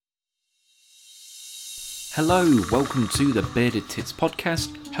Hello, welcome to the Bearded Tits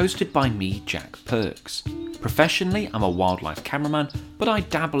podcast, hosted by me, Jack Perks. Professionally, I'm a wildlife cameraman, but I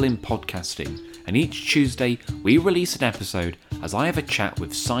dabble in podcasting, and each Tuesday we release an episode as I have a chat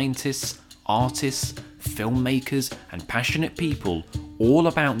with scientists, artists, filmmakers, and passionate people all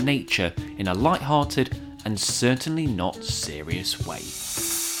about nature in a light-hearted and certainly not serious way.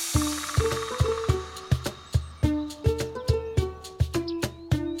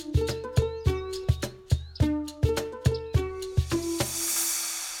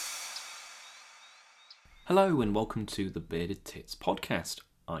 Hello and welcome to the Bearded Tits podcast.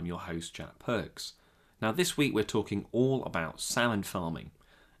 I'm your host Jack Perks. Now this week we're talking all about salmon farming,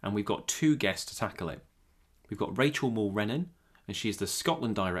 and we've got two guests to tackle it. We've got Rachel Mulrenan, and she is the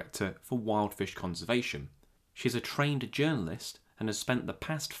Scotland Director for Wildfish Conservation. She's a trained journalist and has spent the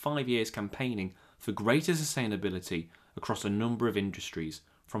past 5 years campaigning for greater sustainability across a number of industries,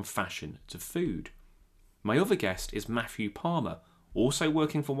 from fashion to food. My other guest is Matthew Palmer, also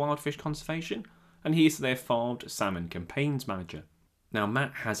working for Wildfish Conservation, and he is their farmed salmon campaigns manager. Now,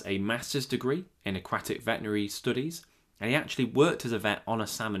 Matt has a master's degree in aquatic veterinary studies, and he actually worked as a vet on a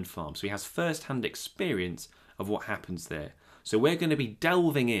salmon farm, so he has first-hand experience of what happens there. So we're going to be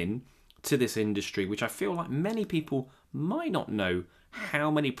delving in to this industry, which I feel like many people might not know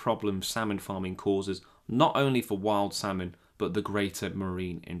how many problems salmon farming causes, not only for wild salmon, but the greater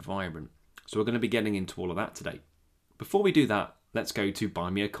marine environment. So we're going to be getting into all of that today. Before we do that, let's go to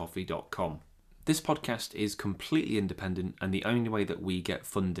buymeacoffee.com. This podcast is completely independent, and the only way that we get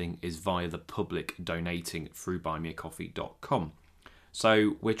funding is via the public donating through buymeacoffee.com.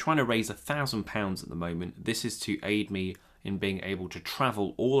 So we're trying to raise £1,000 at the moment. This is to aid me in being able to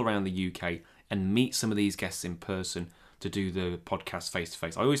travel all around the UK and meet some of these guests in person to do the podcast face to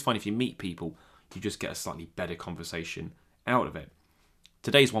face. I always find if you meet people, you just get a slightly better conversation out of it.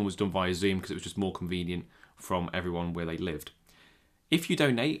 Today's one was done via Zoom because it was just more convenient from everyone where they lived. If you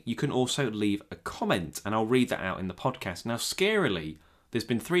donate, you can also leave a comment, and I'll read that out in the podcast. Now, scarily, there's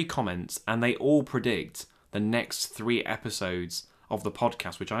been 3 comments, and they all predict the next 3 episodes of the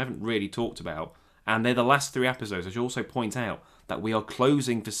podcast, which I haven't really talked about, and they're the last 3 episodes. I should also point out that we are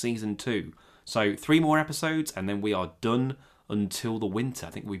closing for season 2. So 3 more episodes, and then we are done until the winter. I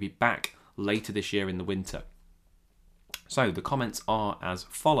think we'll be back later this year in the winter. So the comments are as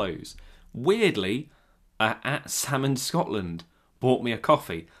follows. Weirdly, at Salmon Scotland bought me a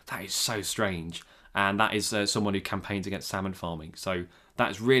coffee. That is so strange. And that is someone who campaigns against salmon farming. So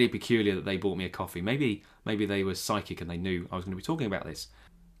that's really peculiar that they bought me a coffee. Maybe they were psychic and they knew I was going to be talking about this.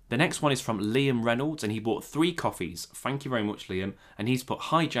 The next one is from Liam Reynolds, and he bought 3 coffees. Thank you very much, Liam. And he's put,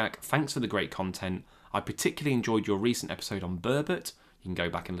 "Hi Jack, thanks for the great content. I particularly enjoyed your recent episode on burbot." You can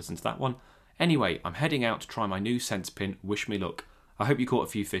go back and listen to that one. "Anyway, I'm heading out to try my new sense pin. Wish me luck. I hope you caught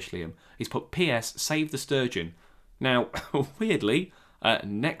a few fish, Liam." He's put, "PS, save the sturgeon." Now, weirdly, the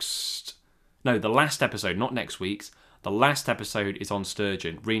last episode, not next week's, the last episode is on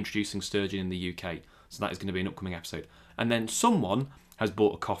sturgeon, reintroducing sturgeon in the UK. So that is going to be an upcoming episode. And then someone has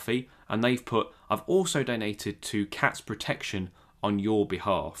bought a coffee, and they've put, "I've also donated to Cats Protection on your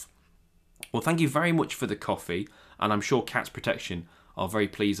behalf." Well, thank you very much for the coffee, and I'm sure Cats Protection are very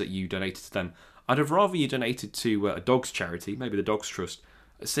pleased that you donated to them. I'd have rather you donated to a dogs charity, maybe the Dogs Trust,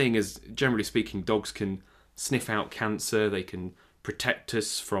 seeing as, generally speaking, dogs can sniff out cancer, they can protect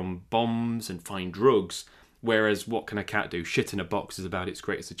us from bombs and find drugs, whereas what can a cat do? Shit in a box is about its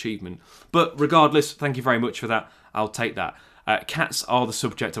greatest achievement. But regardless, thank you very much for that. I'll take that. Cats are the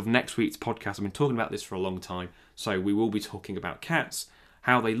subject of next week's podcast. I've been talking about this for a long time, so we will be talking about cats,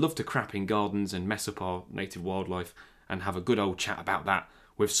 how they love to crap in gardens and mess up our native wildlife, and have a good old chat about that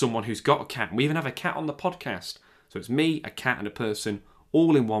with someone who's got a cat. And we even have a cat on the podcast. So it's me, a cat and a person,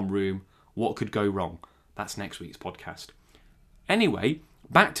 all in one room. What could go wrong? That's next week's podcast. Anyway,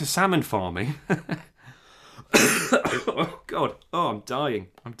 back to salmon farming. Oh, God. Oh, I'm dying.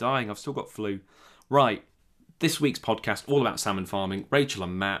 I've still got flu. Right. This week's podcast, all about salmon farming. Rachel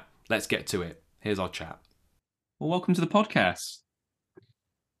and Matt, let's get to it. Here's our chat. Well, welcome to the podcast.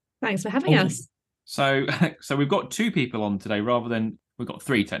 Thanks for having us. So we've got 2 people on today rather than... We've got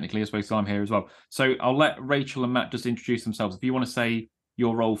 3, technically. I suppose I'm here as well. So I'll let Rachel and Matt just introduce themselves. If you want to say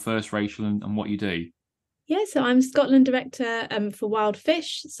your role first, Rachel, and what you do. Yeah, so I'm Scotland Director for Wild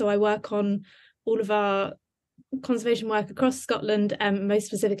Fish. So I work on all of our conservation work across Scotland, most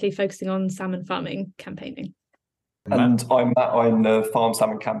specifically focusing on salmon farming campaigning. And I'm Matt. I'm the Farm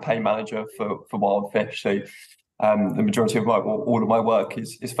Salmon Campaign Manager for Wild Fish. So the majority of all of my work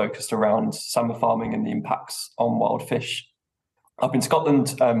is focused around salmon farming and the impacts on wild fish. Up in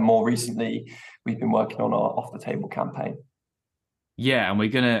Scotland, more recently, we've been working on our Off the Table campaign. Yeah, and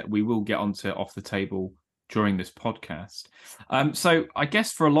we will get onto Off the Table during this podcast. So I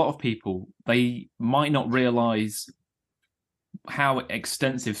guess for a lot of people, they might not realise how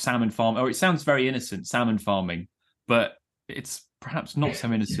extensive salmon farm, or it sounds very innocent, salmon farming, but it's perhaps not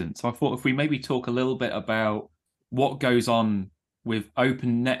so innocent. So I thought if we maybe talk a little bit about what goes on with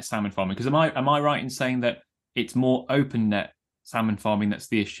open net salmon farming, because am I right in saying that it's more open net salmon farming that's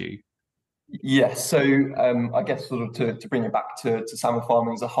the issue? Yes. So I guess sort of to bring it back to salmon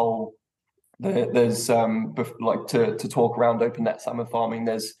farming as a whole, there's like to talk around open net salmon farming.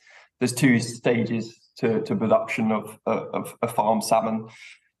 There's two stages to production of farm salmon.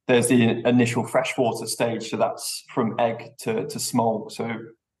 There's the initial freshwater stage, so that's from egg to smolt, so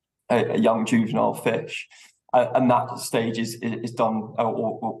a young juvenile fish. And that stage is done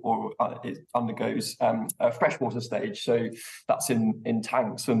or it undergoes a freshwater stage. So that's in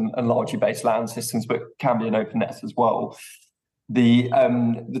tanks and largely based land systems, but can be in open nets as well. The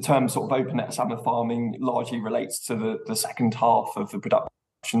term sort of open net salmon farming largely relates to the second half of the production.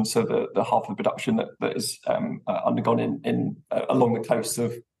 So the half of the production that is undergone in along the coast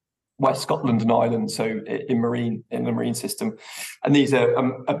of West Scotland and Ireland, so in the marine system, and these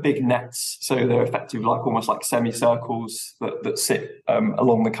are big nets, so they're effectively almost like semicircles that sit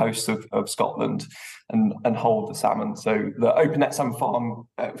along the coast of Scotland and hold the salmon. So the open net salmon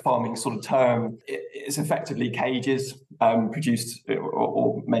farming sort of term is effectively cages produced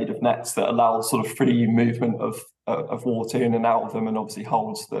or made of nets that allow sort of free movement of water in and out of them, and obviously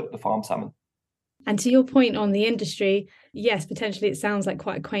holds the farm salmon. And to your point on the industry, yes, potentially it sounds like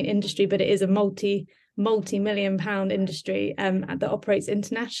quite a quaint industry, but it is a multi-million pound industry that operates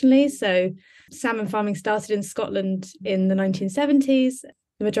internationally. So salmon farming started in Scotland in the 1970s,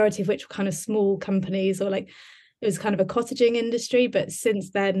 the majority of which were kind of small companies, or like it was kind of a cottaging industry. But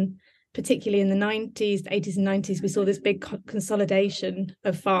since then, particularly in the 90s, 80s and 90s, we saw this big consolidation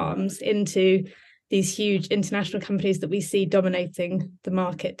of farms into these huge international companies that we see dominating the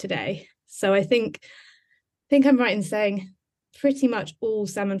market today. So I think I'm right in saying pretty much all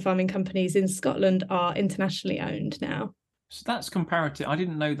salmon farming companies in Scotland are internationally owned now. So that's comparative. I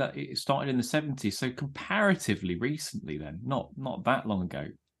didn't know that it started in the 70s. So comparatively recently then, not that long ago.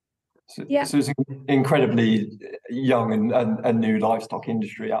 So it's an incredibly young and new livestock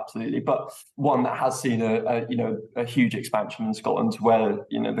industry, absolutely, but one that has seen a huge expansion in Scotland, where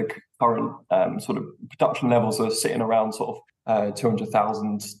the current sort of production levels are sitting around sort of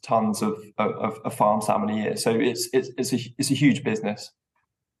 200,000 tons of farm salmon a year. So it's a huge business.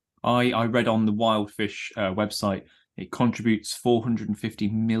 I read on the Wildfish website it contributes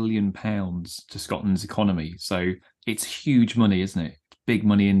 £450 million to Scotland's economy. So it's huge money, isn't it? Big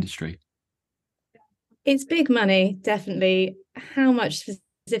money industry. It's big money, definitely. How much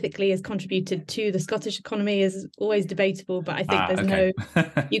specifically is contributed to the Scottish economy is always debatable, but I think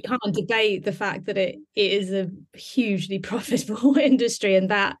you can't debate the fact that it is a hugely profitable industry, and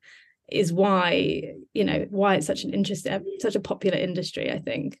that is why it's such such a popular industry, I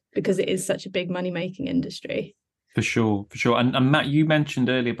think, because it is such a big money making industry. For sure. And Matt, you mentioned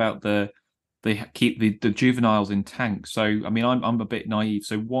earlier about they keep the juveniles in tanks. So I mean, I'm a bit naive.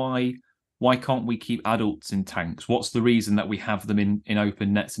 So why can't we keep adults in tanks? What's the reason that we have them in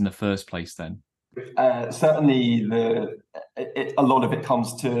open nets in the first place then? Certainly, a lot of it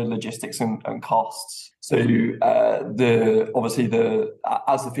comes to logistics and costs. So obviously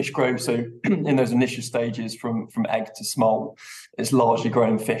as the fish grow, so in those initial stages from egg to smolt, it's largely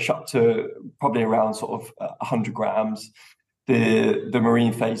growing fish up to probably around sort of 100 grams. The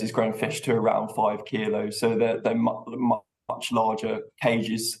marine phase is growing fish to around 5 kilos. So they're much larger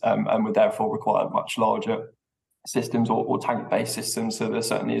cages and would therefore require much larger systems or tank-based systems. So there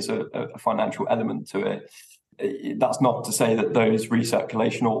certainly is a financial element to it. That's not to say that those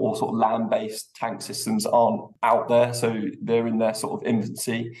recirculation or sort of land-based tank systems aren't out there. So they're in their sort of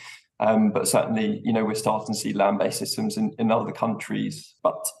infancy. But certainly, we're starting to see land-based systems in other countries.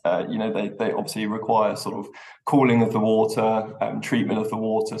 But, they obviously require sort of cooling of the water, treatment of the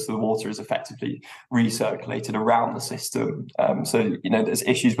water. So the water is effectively recirculated around the system. So, there's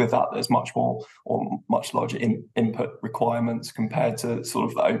issues with that. There's much more or much larger input requirements compared to sort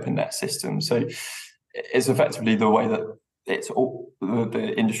of the open net system. So it's effectively the way that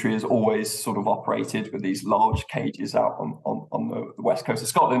the industry has always sort of operated, with these large cages out on the west coast of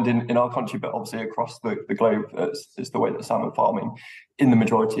Scotland in our country, but obviously across the globe is the way that salmon farming in the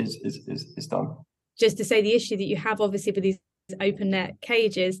majority is done. Just to say, the issue that you have obviously with these open net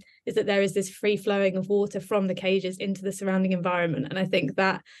cages is that there is this free flowing of water from the cages into the surrounding environment, and I think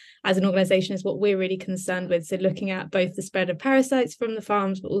that as an organisation is what we're really concerned with. So looking at both the spread of parasites from the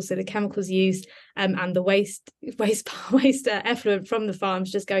farms, but also the chemicals used and the waste effluent from the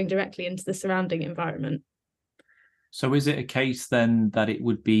farms just going directly into the surrounding environment. So is it a case then that it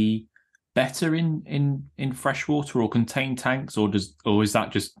would be better in freshwater or contained tanks, or is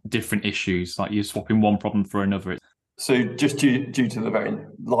that just different issues? Like you're swapping one problem for another? So just due to the very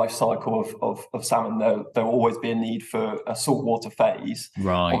life cycle of salmon, there will always be a need for a saltwater phase.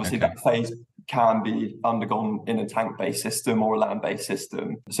 Right. Obviously, Okay. that phase can be undergone in a tank-based system or a land-based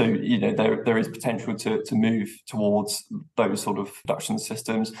system. So, there is potential to move towards those sort of production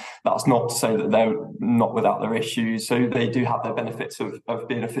systems. That's not to say that they're not without their issues. So they do have their benefits of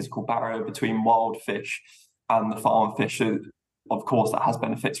being a physical barrier between wild fish and the farm fish. So, of course, that has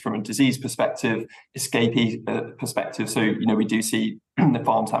benefits from a disease perspective, escapee perspective. So, we do see the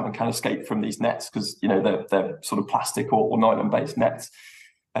farm salmon can escape from these nets because, they're sort of plastic or nylon-based nets.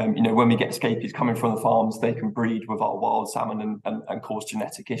 When we get escapees coming from the farms, they can breed with our wild salmon and cause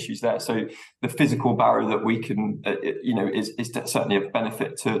genetic issues there. So the physical barrier that we can, is certainly a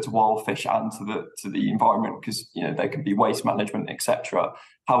benefit to wild fish and to the environment because, there can be waste management, etc.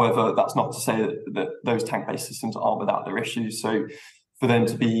 However, that's not to say that those tank-based systems aren't without their issues. So for them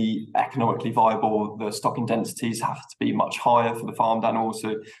to be economically viable, the stocking densities have to be much higher for the farmed animals.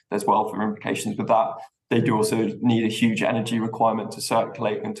 So there's welfare implications with that. They do also need a huge energy requirement to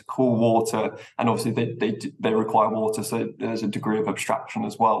circulate and to cool water, and obviously they require water, so there's a degree of abstraction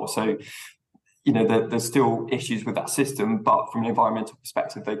as well. So, there's still issues with that system, but from an environmental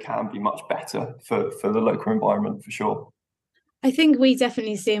perspective, they can be much better for the local environment for sure. I think we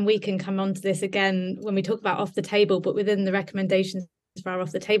definitely see, and we can come on to this again when we talk about off the table, but within the recommendations for our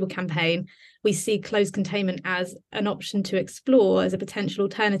off the table campaign, we see closed containment as an option to explore as a potential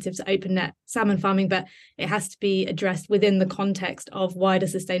alternative to open net salmon farming, but it has to be addressed within the context of wider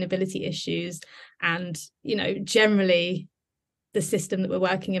sustainability issues and, generally the system that we're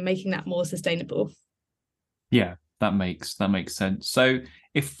working in, making that more sustainable. Yeah, that makes sense. So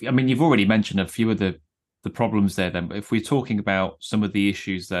you've already mentioned a few of the problems there then, but if we're talking about some of the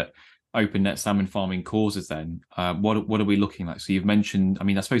issues that open net salmon farming causes, then what are we looking like? So you've mentioned,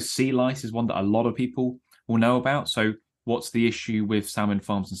 I suppose sea lice is one that a lot of people will know about. So what's the issue with salmon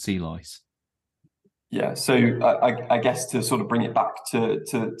farms and sea lice? Yeah, so I guess to sort of bring it back to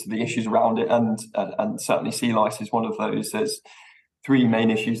the issues around it, and certainly sea lice is one of those. There's three main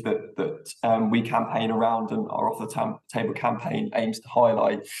issues that we campaign around, and our off the table campaign aims to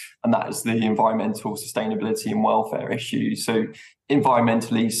highlight, and that is the environmental, sustainability, and welfare issues. So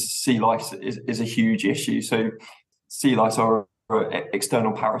environmentally, sea lice is a huge issue. So sea lice are an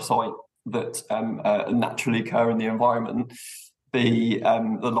external parasite that naturally occur in the environment. The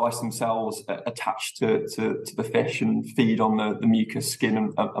lice themselves attach to the fish and feed on the mucus,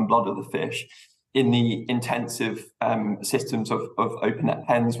 skin, and blood of the fish. In the intensive systems of open net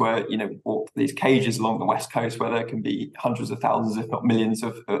pens, where or these cages along the west coast, where there can be hundreds of thousands, if not millions,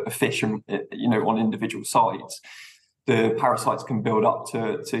 of fish, on individual sites, the parasites can build up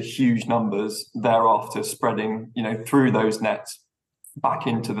to huge numbers, thereafter spreading through those nets back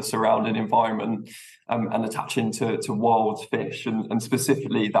into the surrounding environment and attaching to wild fish, and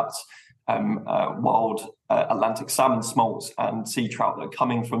specifically that's wild Atlantic salmon smolts and sea trout that are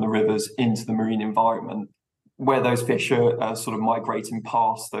coming from the rivers into the marine environment, where those fish are sort of migrating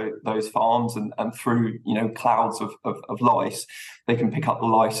past those farms and through clouds of lice. They can pick up the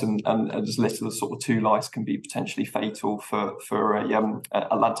lice, and as little as sort of 2 lice can be potentially fatal for a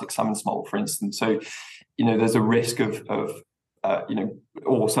Atlantic salmon smolt, for instance. So there's a risk of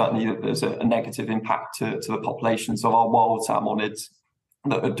or certainly that there's a negative impact to the populations of our wild salmonids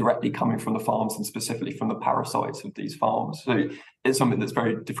that are directly coming from the farms, and specifically from the parasites of these farms. So it's something that's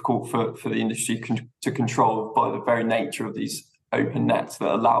very difficult for the industry to control by the very nature of these open nets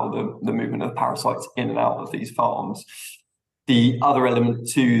that allow the movement of parasites in and out of these farms. The other element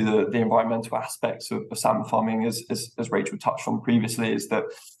to the environmental aspects of salmon farming, as Rachel touched on previously, is that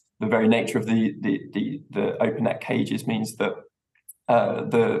the very nature of the open net cages means that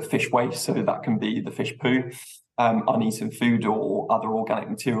the fish waste, so that can be the fish poo, uneaten food, or other organic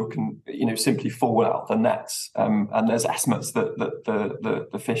material, can simply fall out the nets. And there's estimates that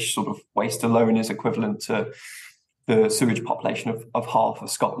the fish sort of waste alone is equivalent to the sewage population of half of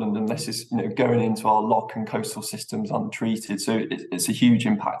Scotland, and this is going into our loch and coastal systems untreated. So it's a huge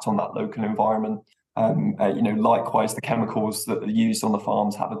impact on that local environment. Likewise, the chemicals that are used on the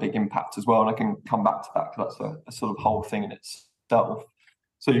farms have a big impact as well, and I can come back to that because that's a sort of whole thing in itself.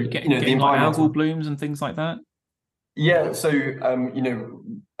 So the environmental, like algal blooms and things like that. Yeah, so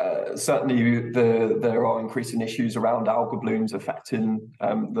certainly there are increasing issues around algal blooms affecting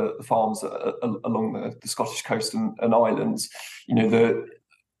the farms along the Scottish coast and islands.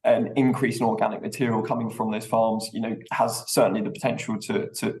 an increase in organic material coming from those farms, has certainly the potential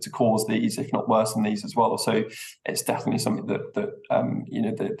to cause these, if not worse than these as well. So it's definitely something that the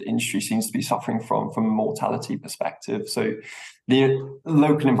industry seems to be suffering from a mortality perspective. So the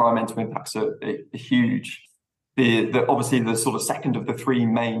local environmental impacts are huge. Obviously the sort of second of the three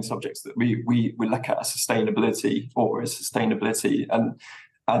main subjects that we look at is sustainability.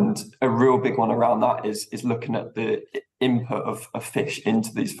 And a real big one around that is looking at the input of fish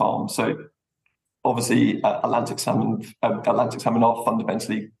into these farms. So obviously Atlantic salmon are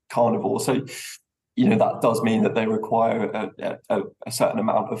fundamentally carnivore. So that does mean that they require a certain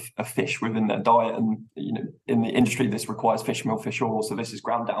amount of fish within their diet. And in the industry, this requires fish meal, fish oil. So this is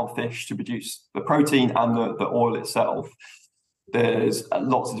ground down fish to produce the protein and the oil itself. There's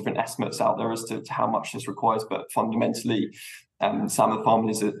lots of different estimates out there as to how much this requires, but fundamentally, salmon farming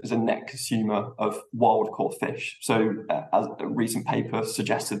is a net consumer of wild caught fish. So as a recent paper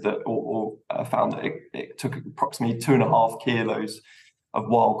suggested that, or found that it took approximately 2.5 kilos of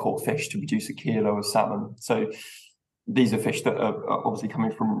wild caught fish to produce a kilo of salmon. So these are fish that are obviously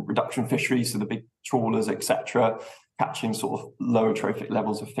coming from reduction fisheries, so the big trawlers, etc., catching sort of lower trophic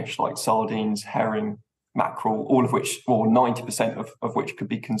levels of fish like sardines, herring, mackerel, all of which, or 90% of which could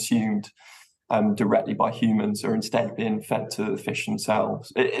be consumed directly by humans, or instead being fed to the fish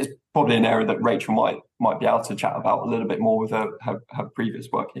themselves. It is probably an area that Rachel might be able to chat about a little bit more with her previous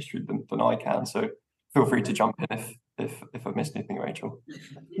work history than I can. So feel free to jump in if I've missed anything, Rachel.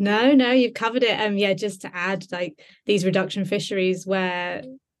 No, you've covered it. Just to add, like these reduction fisheries where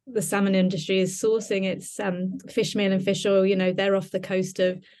the salmon industry is sourcing its fish meal and fish oil, they're off the coast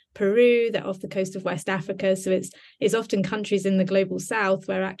of Peru, they're off the coast of West Africa. So it's often countries in the global south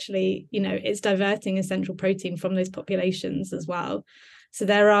where actually, it's diverting essential protein from those populations as well. So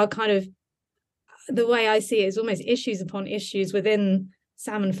there are kind of, the way I see it is almost issues upon issues within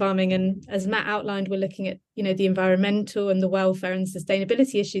salmon farming. And as Matt outlined, we're looking at, the environmental and the welfare and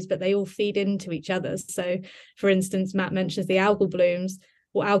sustainability issues, but they all feed into each other. So for instance, Matt mentions the algal blooms.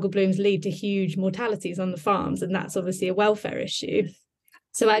 Well, algal blooms lead to huge mortalities on the farms, and that's obviously a welfare issue.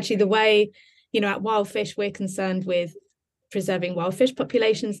 So actually the way, at Wild Fish, we're concerned with preserving wild fish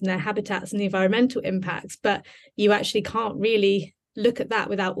populations and their habitats and the environmental impacts, but you actually can't really look at that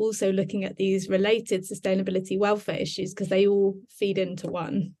without also looking at these related sustainability welfare issues, because they all feed into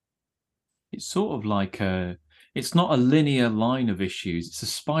one. It's sort of like it's not a linear line of issues, it's a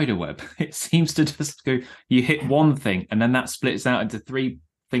spider web. It seems to just go, you hit one thing and then that splits out into 3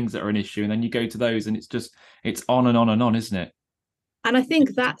 things that are an issue, and then you go to those, and it's on and on and on, isn't it? And I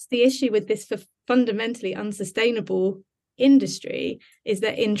think that's the issue with this for fundamentally unsustainable industry, is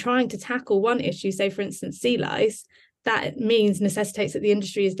that in trying to tackle one issue, say for instance sea lice, that necessitates that the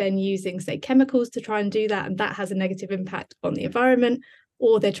industry is then using, say, chemicals to try and do that, and that has a negative impact on the environment.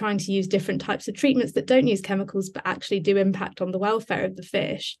 Or they're trying to use different types of treatments that don't use chemicals but actually do impact on the welfare of the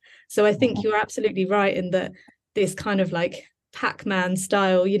fish. So I think you're absolutely right in that this kind of like Pac-Man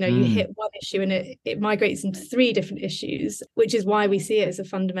style, you hit one issue and it migrates into 3 different issues, which is why we see it as a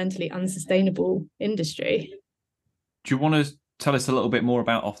fundamentally unsustainable industry. Do you want to tell us a little bit more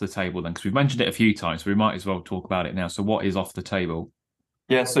about Off the Table then? Because we've mentioned it a few times, so we might as well talk about it now. So what is Off the Table?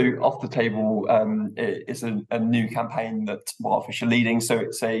 Yeah, so Off the Table is a new campaign that Wild Fish are leading. So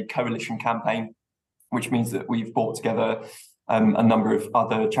it's a coalition campaign, which means that we've brought together a number of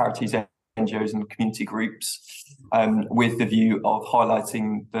other charities, NGOs and community groups with the view of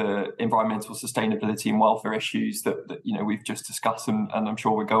highlighting the environmental sustainability and welfare issues that we've just discussed, and I'm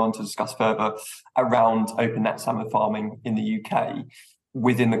sure we'll go on to discuss further around open net salmon farming in the UK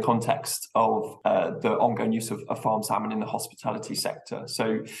within the context of the ongoing use of farm salmon in the hospitality sector.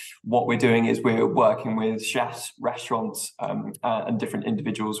 So what we're doing is we're working with chefs, restaurants and different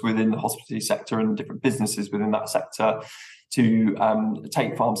individuals within the hospitality sector and different businesses within that sector to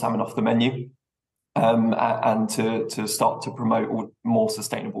take farm salmon off the menu and to start to promote more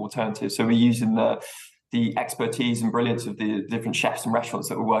sustainable alternatives. So we're using the expertise and brilliance of the different chefs and restaurants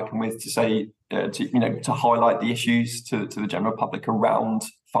that we're working with to say to highlight the issues to the general public around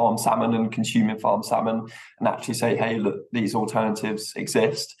farm salmon and consuming farm salmon, and actually say, hey, look, these alternatives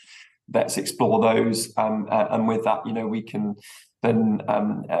exist, let's explore those, and with that we can then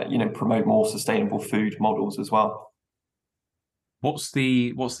promote more sustainable food models as well. What's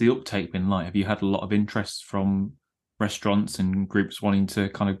the uptake been like? Have you had a lot of interest from restaurants and groups wanting to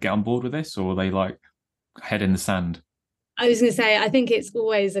kind of get on board with this, or are they like head in the sand? I was going to say, I think it's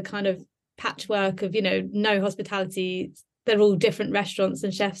always a kind of patchwork of, no hospitality. They're all different restaurants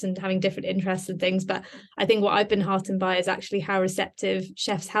and chefs and having different interests and things. But I think what I've been heartened by is actually how receptive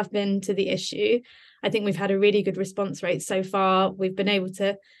chefs have been to the issue. I think we've had a really good response rate so far. We've been able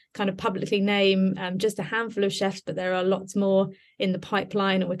to kind of publicly name just a handful of chefs, but there are lots more in the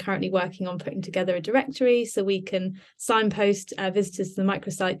pipeline, and we're currently working on putting together a directory so we can signpost visitors to the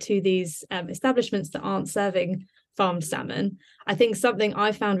microsite to these establishments that aren't serving farmed salmon. I think something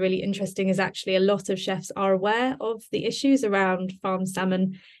I found really interesting is actually a lot of chefs are aware of the issues around farmed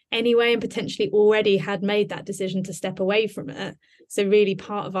salmon anyway, and potentially already had made that decision to step away from it. So really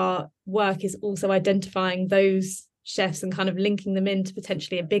part of our work is also identifying those chefs and kind of linking them into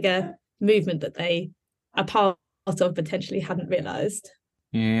potentially a bigger movement that they are part of, potentially hadn't realised.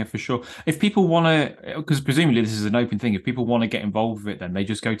 Yeah, for sure. If people want to, because presumably this is an open thing, if people want to get involved with it, then they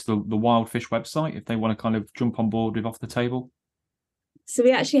just go to the Wild Fish website if they want to kind of jump on board with Off the Table. So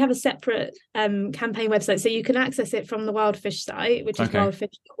we actually have a separate campaign website. So you can access it from the Wild Fish site, which is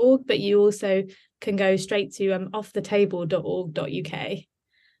wildfish.org, but you also can go straight to offthetable.org.uk.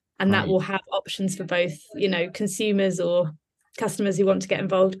 And that will have options for both, consumers or customers who want to get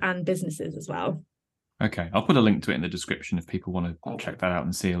involved, and businesses as well. Okay, I'll put a link to it in the description if people want to check that out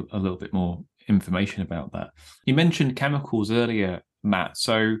and see a little bit more information about that. You mentioned chemicals earlier, Matt.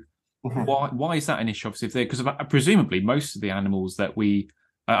 So why is that an issue? Obviously, because presumably most of the animals that we,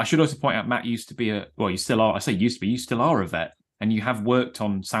 I should also point out, Matt used to be you still are. I say used to be, you still are a vet, and you have worked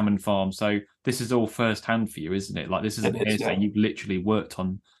on salmon farms. So this is all first hand for you, isn't it? Like this isn't hearsay. You've literally worked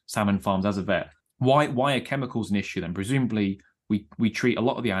on salmon farms as a vet. Why are chemicals an issue then? Presumably we treat a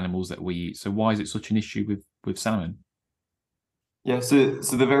lot of the animals that we eat. So why is it such an issue with salmon? Yeah, so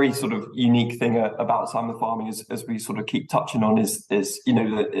the very sort of unique thing about salmon farming is, as we sort of keep touching on, is that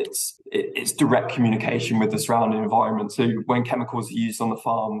it's direct communication with the surrounding environment. So when chemicals are used on the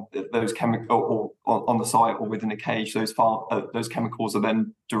farm, those chemicals or on the site or within a cage, those chemicals are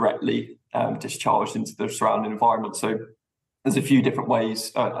then directly discharged into the surrounding environment. So there's a few different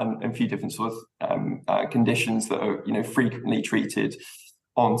ways and a few different sort of conditions that are frequently treated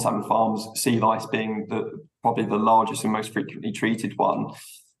on salmon farms, sea lice being probably the largest and most frequently treated one.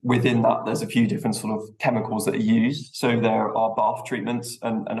 Within that, there's a few different sort of chemicals that are used. So there are bath treatments,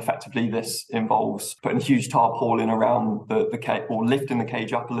 and effectively this involves putting a huge tarpaulin around the cage, or lifting the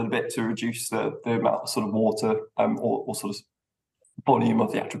cage up a little bit to reduce the amount of sort of water or sort of volume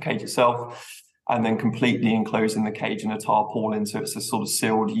of the actual cage itself, and then completely enclosing the cage in a tarpaulin, so it's a sort of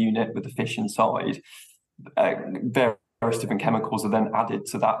sealed unit with the fish inside. Various different chemicals are then added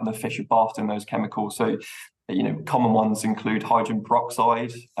to that, and the fish are bathed in those chemicals. So, common ones include hydrogen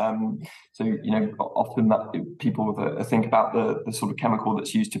peroxide. Often that people think about the sort of chemical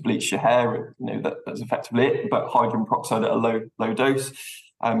that's used to bleach your hair. That's effectively it. But hydrogen peroxide at a low dose.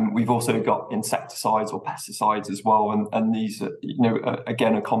 We've also got insecticides or pesticides as well, and these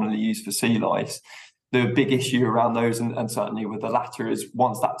again are commonly used for sea lice. The big issue around those, and certainly with the latter, is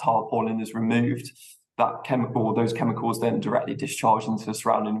once that tarpaulin is removed, those chemicals then directly discharge into the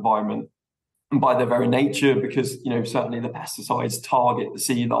surrounding environment. And by their very nature, because certainly the pesticides target the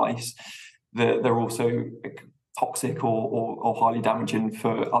sea lice, they're also toxic or highly damaging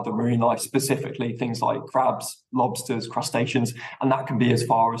for other marine life, specifically things like crabs, lobsters, crustaceans, and that can be as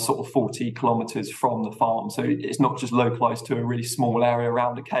far as sort of 40 kilometers from the farm. So it's not just localized to a really small area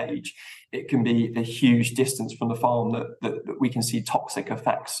around a cage. It can be a huge distance from the farm that we can see toxic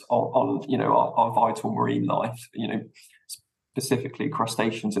effects on our vital marine life, specifically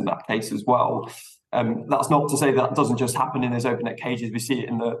crustaceans in that case as well. That's not to say that doesn't just happen in those open net cages. We see it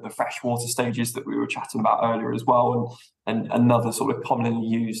in the freshwater stages that we were chatting about earlier as well. And another sort of commonly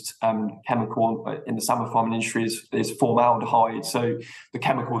used chemical in the salmon farming industry is formaldehyde. So the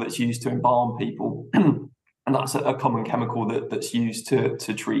chemical that's used to embalm people. And that's a common chemical that's used to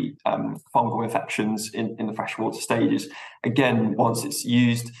treat fungal infections in the freshwater stages. Again, once it's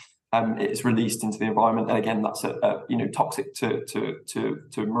used, it's released into the environment, and again, that's toxic to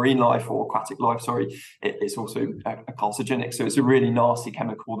marine life or aquatic life. Sorry, it's also a carcinogenic. So it's a really nasty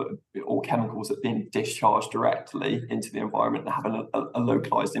chemical or chemicals that are being discharged directly into the environment and having a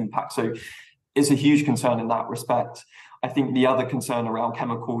localized impact. So it's a huge concern in that respect. I think the other concern around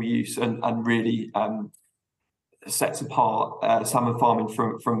chemical use and really sets apart salmon farming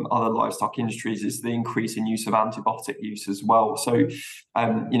from other livestock industries is the increase in use of antibiotic use as well. So,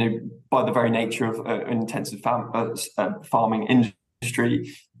 by the very nature of an intensive farming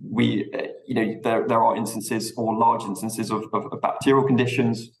industry, there are instances or large instances of bacterial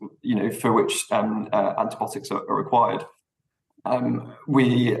conditions, for which antibiotics are required.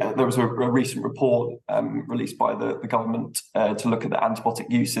 There was a recent report released by the government to look at the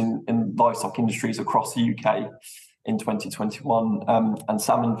antibiotic use in livestock industries across the UK in 2021, and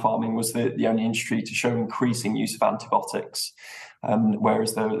salmon farming was the only industry to show increasing use of antibiotics.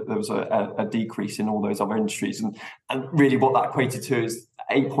 whereas there was a decrease in all those other industries. And really what that equated to is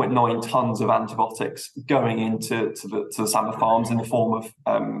 8.9 tons of antibiotics going into the salmon farms in the form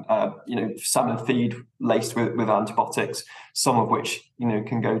of salmon feed laced with antibiotics, some of which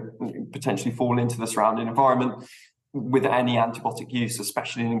can go potentially fall into the surrounding environment. With any antibiotic use,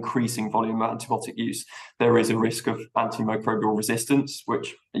 especially an increasing volume of antibiotic use, there is a risk of antimicrobial resistance,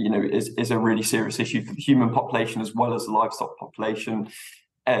 which is a really serious issue for the human population as well as the livestock population.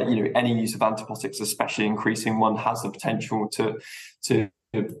 Any use of antibiotics, especially increasing one, has the potential to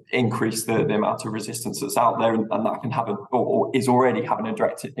increase the amount of resistance that's out there, and that can have or is already having a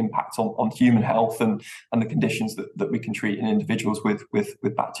direct impact on human health and the conditions that we can treat in individuals with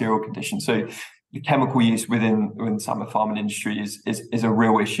bacterial conditions. So the chemical use within the salmon farming industry is a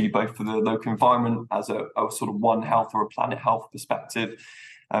real issue, both for the local environment as a sort of One Health or a planet health perspective,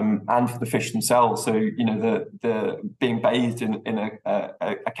 and for the fish themselves. So the being bathed in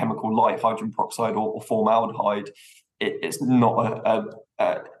a chemical like hydrogen peroxide or formaldehyde, it's not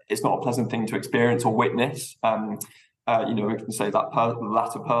a pleasant thing to experience or witness. We can say that the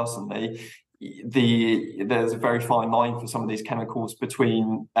latter personally. There's a very fine line for some of these chemicals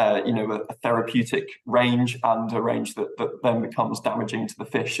between a therapeutic range and a range that then becomes damaging to the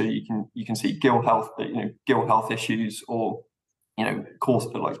fish. So you can see gill health issues, or cause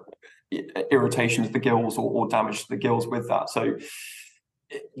like irritation to the gills or damage to the gills with that. So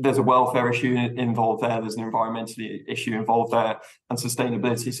there's a welfare issue involved there, there's an environmental issue involved there, and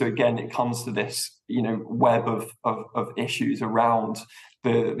sustainability. So again, it comes to this web of issues around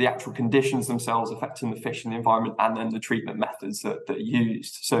the actual conditions themselves affecting the fish and the environment, and then the treatment methods that are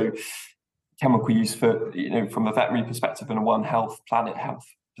used. So chemical use for from a veterinary perspective and a One Health, planet health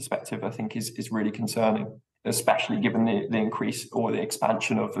perspective, I think is really concerning, especially given the increase or the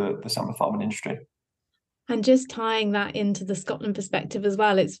expansion of the salmon farming industry. And just tying that into the Scotland perspective as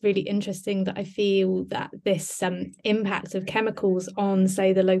well, it's really interesting that I feel that this impact of chemicals on,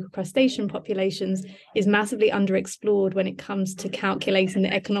 say, the local crustacean populations is massively underexplored when it comes to calculating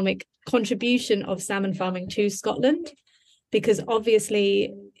the economic contribution of salmon farming to Scotland. Because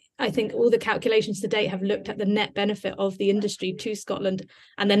obviously, I think all the calculations to date have looked at the net benefit of the industry to Scotland,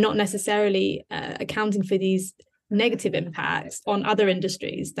 and they're not necessarily accounting for these negative impacts on other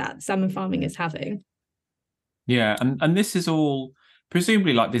industries that salmon farming is having. Yeah, and this is all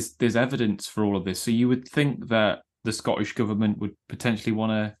presumably like there's evidence for all of this. So you would think that the Scottish government would potentially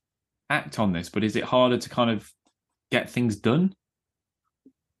want to act on this, but is it harder to kind of get things done?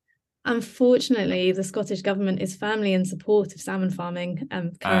 Unfortunately, the Scottish government is firmly in support of salmon farming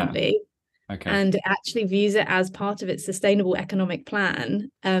currently. Okay. And it actually views it as part of its sustainable economic plan.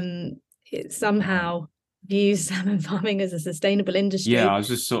 It somehow views salmon farming as a sustainable industry. Yeah, I was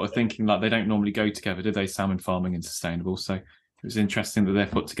just sort of thinking like they don't normally go together, do they? Salmon farming and sustainable. So it was interesting that they're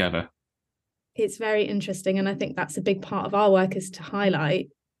put together. It's very interesting, and I think that's a big part of our work, is to highlight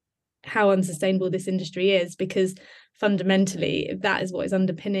how unsustainable this industry is, because fundamentally, if that is what is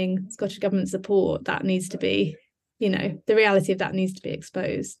underpinning Scottish government support, that needs to be, the reality of that needs to be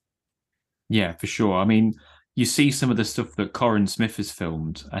exposed. Yeah, for sure. I mean, you see some of the stuff that Corin Smith has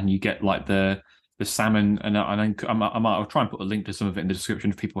filmed, and you get like the salmon, and I'll try and put a link to some of it in the description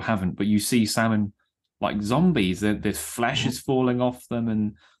if people haven't, but you see salmon like zombies. Their flesh is falling off them,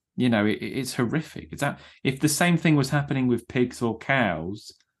 and it's horrific. It's that if the same thing was happening with pigs or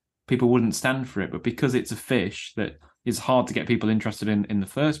cows, people wouldn't stand for it. But because it's a fish that is hard to get people interested in the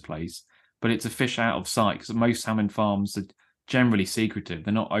first place, but it's a fish out of sight, because most salmon farms are generally secretive.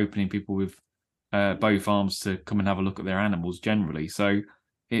 They're not opening people with both arms to come and have a look at their animals generally. So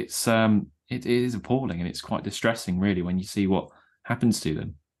it is appalling, and it's quite distressing, really, when you see what happens to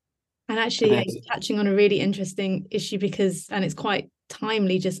them. And actually, you're touching on a really interesting issue, and it's quite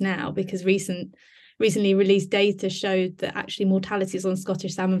timely just now, because recently released data showed that actually mortalities on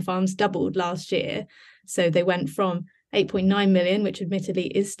Scottish salmon farms doubled last year. So they went from 8.9 million, which admittedly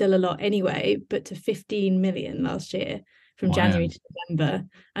is still a lot anyway, but to 15 million last year from January to November.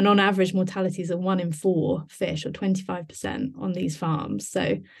 And on average, mortalities are 1 in 4 fish, or 25% on these farms.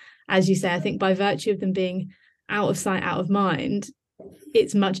 So as you say, I think by virtue of them being out of sight, out of mind,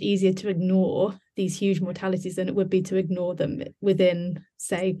 it's much easier to ignore these huge mortalities than it would be to ignore them within,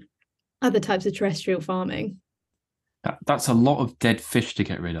 say, other types of terrestrial farming. That's a lot of dead fish to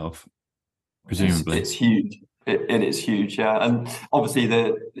get rid of, presumably. It's huge. It is huge, yeah. And obviously,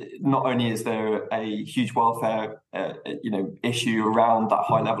 not only is there a huge welfare, issue around that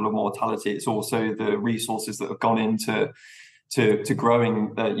high level of mortality, it's also the resources that have gone into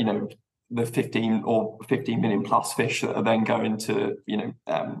growing the 15 million plus fish that are then going to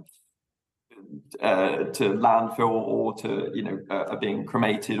to landfill or to are being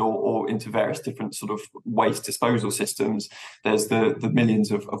cremated or into various different sort of waste disposal systems. There's the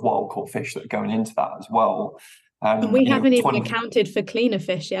millions of wild caught fish that are going into that as well. And we haven't even accounted for cleaner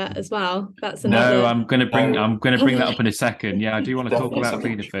fish yet as well. That's another. No, I'm going to bring that up in a second. Yeah, I do want to talk about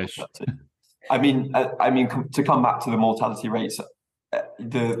cleaner fish. I mean, to come back to the mortality rates,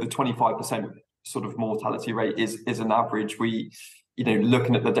 the 25% sort of mortality rate is an average. We,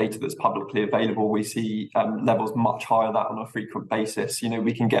 looking at the data that's publicly available, we see levels much higher than that on a frequent basis.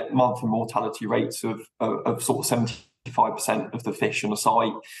 We can get monthly mortality rates of sort of 75% of the fish on a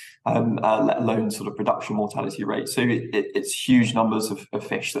site, let alone sort of production mortality rates. So it's huge numbers of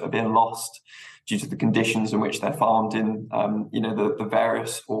fish that are being lost due to the conditions in which they're farmed in, the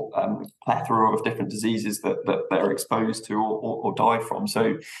various plethora of different diseases that they're exposed to or die from.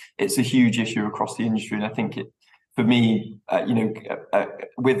 So it's a huge issue across the industry. And I think for me,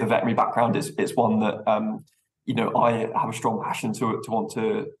 with the veterinary background, it's one that, I have a strong passion to want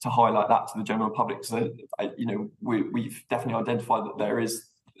to highlight that to the general public. So, we've definitely identified that there is,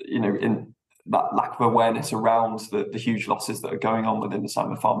 in that lack of awareness around the huge losses that are going on within the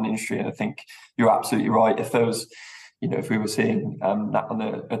salmon farming industry. And I think you're absolutely right. If there was, if we were seeing that on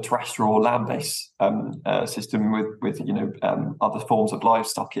a terrestrial or land-based system with other forms of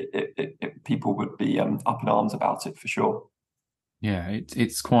livestock, people would be up in arms about it for sure. Yeah,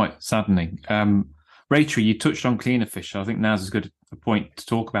 it's quite saddening. Rachel, you touched on cleaner fish. I think now's as good a point to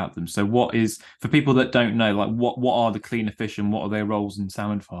talk about them. So what is, for people that don't know, like what are the cleaner fish and what are their roles in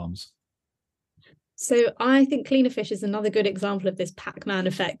salmon farms? So I think cleaner fish is another good example of this Pac-Man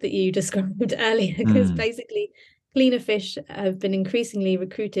effect that you described earlier, because basically cleaner fish have been increasingly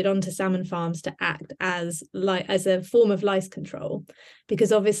recruited onto salmon farms to act as a form of lice control,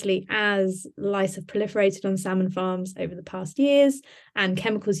 because obviously as lice have proliferated on salmon farms over the past years and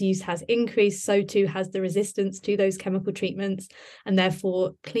chemicals use has increased, so too has the resistance to those chemical treatments, and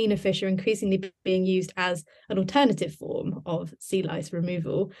therefore cleaner fish are increasingly being used as an alternative form of sea lice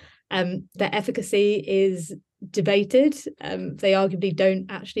removal. Their efficacy is debated. They arguably don't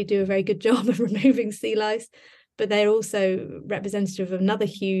actually do a very good job of removing sea lice, but they're also representative of another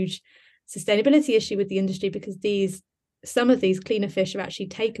huge sustainability issue with the industry, because some of these cleaner fish are actually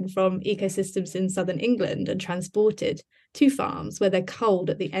taken from ecosystems in southern England and transported to farms where they're culled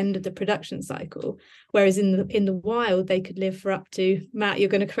at the end of the production cycle, whereas in the wild they could live for up to, Matt, you're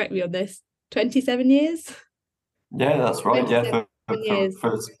going to correct me on this, 27 years? Yeah, that's right. Yeah,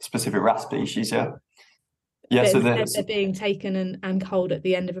 for specific wrasse species, yeah. Yeah, so they're being taken and culled at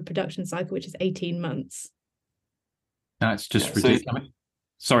the end of a production cycle, which is 18 months. That's just ridiculous.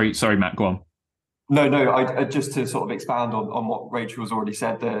 Sorry, Matt, go on. No, I just to sort of expand on what Rachel has already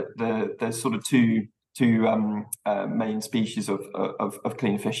said, there's sort of two main species of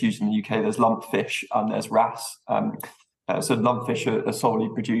cleaner fish used in the UK. There's lumpfish and there's wrasse. So lumpfish are solely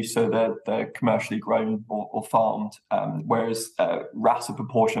produced, so they're commercially grown or farmed, whereas wrasse, a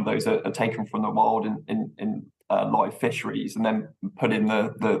proportion of those are taken from the wild in live fisheries and then put in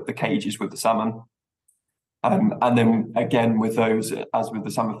the cages with the salmon. And then again with those, as with the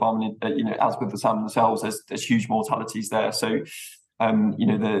salmon farming, as with the salmon themselves, there's huge mortalities there. So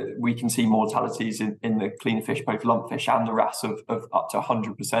we can see mortalities in the cleaner fish, both lumpfish and the wrasse of up to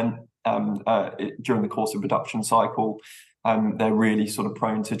 100% during the course of production cycle. They're really sort of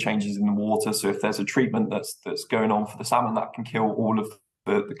prone to changes in the water. So if there's a treatment that's going on for the salmon, that can kill all of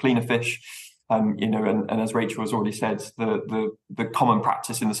the cleaner fish. And as Rachel has already said, the common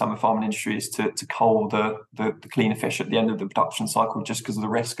practice in the salmon farming industry is to cull the cleaner fish at the end of the production cycle, just because of the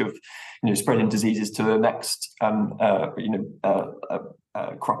risk of spreading diseases to the next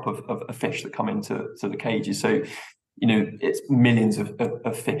crop of fish that come into the cages. So it's millions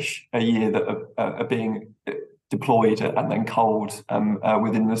of fish a year that are being deployed and then culled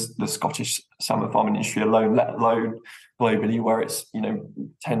within the Scottish salmon farming industry alone, let alone globally, where it's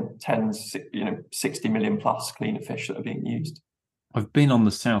 60 million plus cleaner fish that are being used. I've been on the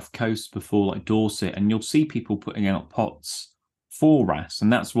south coast before, like Dorset, and you'll see people putting out pots for wrasse,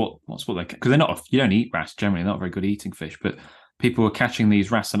 and that's what they, because they're not, you don't eat wrasse generally, they're not very good eating fish, but people are catching these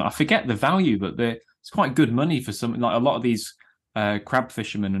wrasse, and I forget the value, but it's quite good money for something like a lot of these crab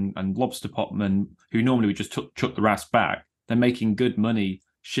fishermen and lobster potmen who normally would just chuck the wrasse back. They're making good money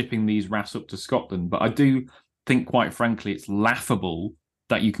shipping these wrasse up to Scotland. But I do think, quite frankly, it's laughable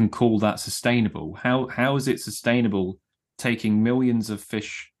that you can call that sustainable. How is it sustainable taking millions of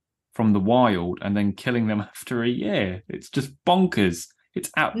fish from the wild and then killing them after a year? It's just bonkers.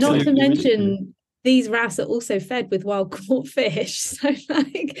 It's absolutely not to mention ridiculous. These wrasse are also fed with wild caught fish, so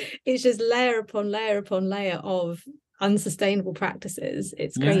it's just layer upon layer upon layer of unsustainable practices.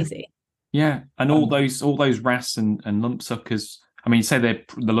 It's crazy. Yeah, and all those wrasse and lumpsuckers. I mean, say the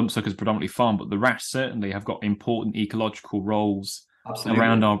lumpsuckers predominantly farm, but the wrasse certainly have got important ecological roles Absolutely.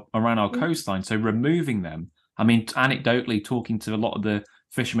 around our coastline. So removing them, I mean, anecdotally, talking to a lot of the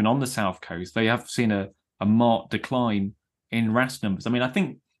fishermen on the south coast, they have seen a marked decline in wrasse numbers. I mean, I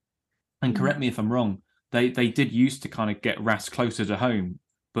think, and correct me if I'm wrong, they did used to kind of get wrasse closer to home,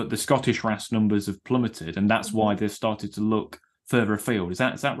 but the Scottish wrasse numbers have plummeted, and that's why they've started to look further afield. Is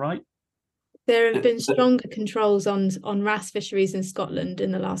that right? There have been stronger controls on wrasse fisheries in Scotland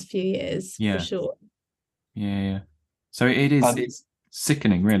in the last few years, for Yeah, sure. yeah. So it's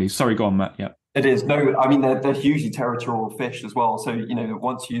sickening, really. Sorry, go on, Matt. Yeah. It is. No, I mean they're hugely territorial fish as well. So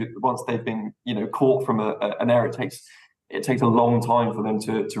once they've been caught from an area, it takes a long time for them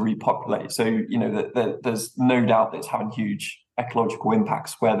to repopulate. So there's no doubt that it's having huge ecological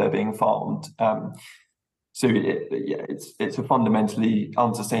impacts where they're being farmed. It's a fundamentally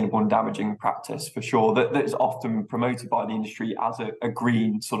unsustainable and damaging practice for sure that is often promoted by the industry as a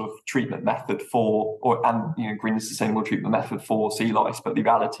green sort of treatment method green and sustainable treatment method for sea lice, but the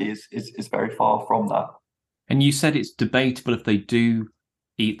reality is very far from that. And you said it's debatable if they do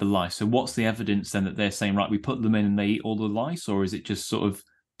eat the lice. So what's the evidence then that they're saying, right, we put them in and they eat all the lice, or is it just sort of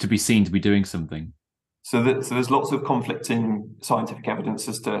to be seen to be doing something? So there's lots of conflicting scientific evidence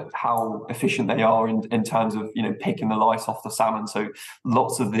as to how efficient they are in terms of picking the lice off the salmon. So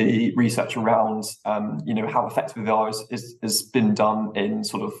lots of the research around how effective they are has been done in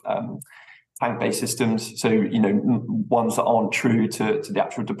sort of tank-based systems. So ones that aren't true to the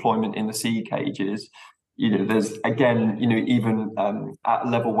actual deployment in the sea cages. There's again, even at a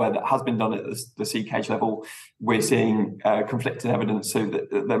level where that has been done at the sea cage level, we're seeing conflicting evidence. So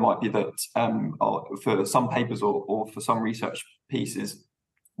that there might be that for some papers or for some research pieces,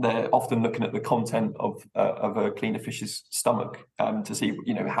 they're often looking at the content of a cleaner fish's stomach to see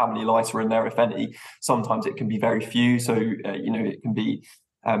how many lice are in there, if any. Sometimes it can be very few, so it can be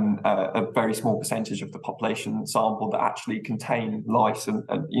a very small percentage of the population sample that actually contain lice and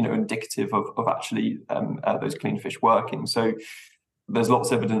indicative of actually those clean fish working. So there's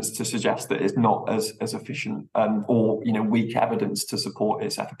lots of evidence to suggest that it's not as efficient or weak evidence to support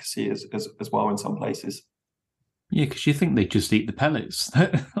its efficacy as well in some places. Yeah, because you think they just eat the pellets.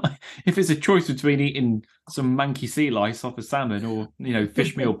 If it's a choice between eating some manky sea lice off a salmon or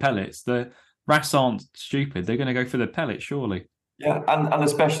fish meal pellets, the wrasse aren't stupid. They're going to go for the pellets, surely. Yeah, and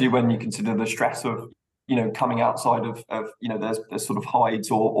especially when you consider the stress of coming outside of there's sort of hides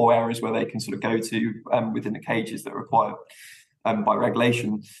or areas where they can sort of go to within the cages that require by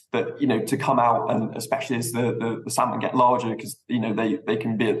regulation, but to come out, and especially as the salmon get larger, because they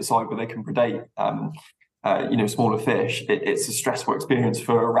can be at the side where they can predate smaller fish. It's a stressful experience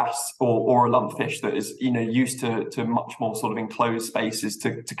for a wrasse or a lumpfish that is used to much more sort of enclosed spaces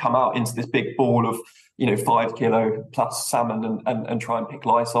to come out into this big ball of 5 kilo plus salmon and try and pick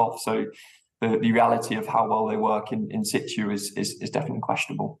lice off. So the reality of how well they work in situ is definitely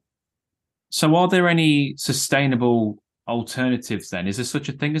questionable. So are there any sustainable alternatives then? Is there such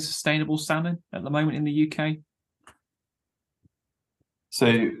a thing as sustainable salmon at the moment in the UK?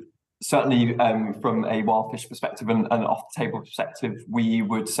 So certainly from a wild fish perspective and off the table perspective, we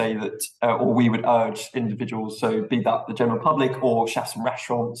would say that, or we would urge individuals, so be that the general public or chefs and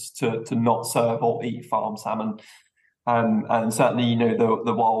restaurants, to not serve or eat farm salmon. And certainly,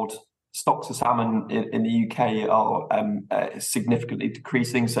 the wild stocks of salmon in the UK are significantly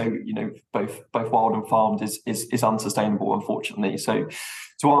decreasing. So, both wild and farmed is unsustainable, unfortunately. So,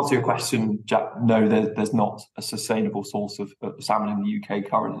 to answer your question, Jack, no, there's not a sustainable source of salmon in the UK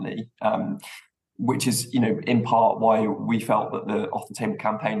currently, which is, in part why we felt that the Off the Table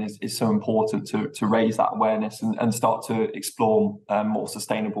campaign is so important to raise that awareness and start to explore more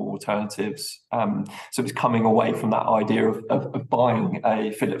sustainable alternatives. So it's coming away from that idea of buying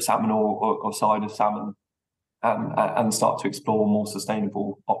a fillet of salmon or side of salmon and start to explore more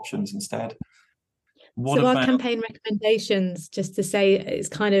sustainable options instead. Our campaign recommendations, just to say, it's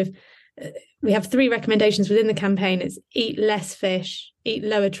kind of, we have 3 recommendations within the campaign. It's eat less fish, eat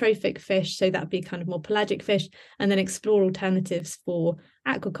lower trophic fish, so that'd be kind of more pelagic fish, and then explore alternatives for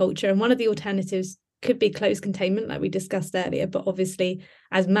aquaculture. And one of the alternatives could be closed containment, like we discussed earlier, but obviously,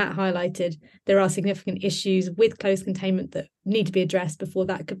 as Matt highlighted, there are significant issues with closed containment that need to be addressed before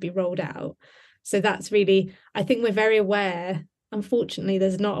that could be rolled out. So that's really, I think we're very aware, unfortunately,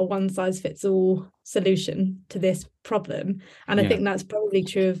 there's not a one-size-fits-all solution to this problem. And I think that's probably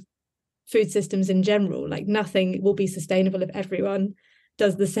true of food systems in general. Like, nothing will be sustainable if everyone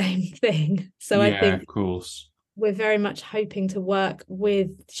does the same thing. So I think, of course, we're very much hoping to work with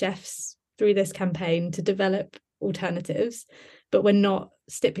chefs through this campaign to develop alternatives, but we're not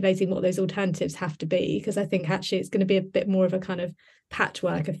stipulating what those alternatives have to be, because I think actually it's going to be a bit more of a kind of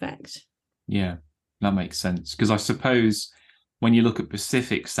patchwork effect. Yeah, that makes sense. Because I suppose when you look at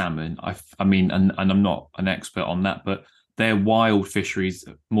Pacific salmon, I mean, and I'm not an expert on that, but their wild fisheries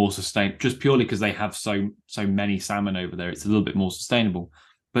more sustainable, just purely because they have so many salmon over there. It's a little bit more sustainable.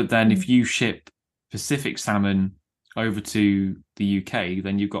 But then if you ship Pacific salmon over to the UK,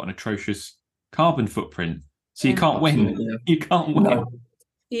 then you've got an atrocious carbon footprint. So you can't win. Yeah. You can't win. No.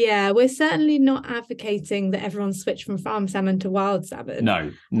 Yeah, we're certainly not advocating that everyone switch from farm salmon to wild salmon.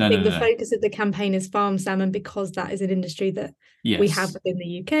 No. I think the focus of the campaign is farm salmon, because that is an industry that we have within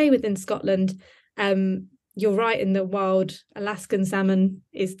the UK, within Scotland. You're right in that wild Alaskan salmon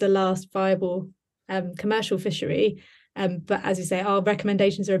is the last viable commercial fishery. But as you say, our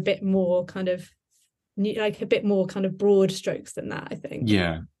recommendations are a bit more kind of broad strokes than that, I think.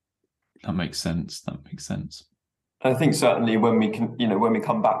 Yeah, that makes sense. I think certainly when we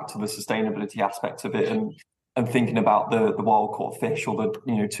come back to the sustainability aspect of it, and thinking about the wild caught fish, or the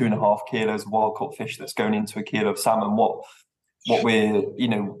 2.5 kilos of wild caught fish that's going into a kilo of salmon, what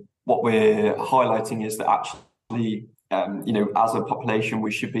we're highlighting is that actually as a population we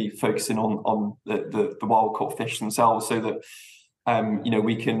should be focusing on the wild caught fish themselves, so that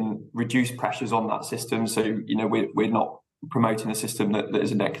we can reduce pressures on that system. So we're not promoting a system that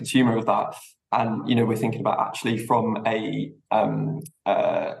is a net consumer of that. And we're thinking about actually from a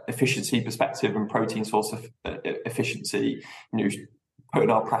efficiency perspective and protein source of efficiency, putting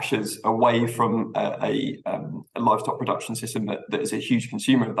our pressures away from a livestock production system that is a huge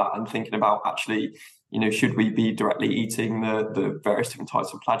consumer of that, and thinking about actually, should we be directly eating the various different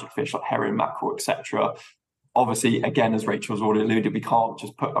types of pelagic fish like herring, mackerel, etc. Obviously, again, as Rachel's already alluded, we can't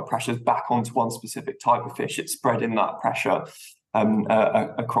just put our pressures back onto one specific type of fish. It's spreading that pressure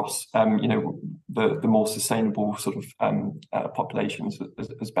across the more sustainable sort of populations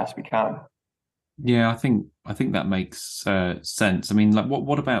as best we can. Yeah, I think that makes sense. I mean, like,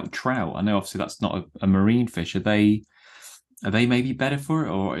 what about trout? I know obviously that's not a marine fish. Are they maybe better for it,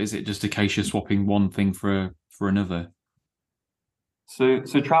 or is it just a case of swapping one thing for another? So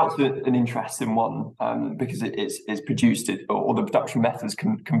trout's an interesting one because it's produced, or the production methods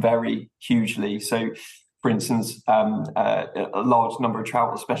can vary hugely. So, for instance, a large number of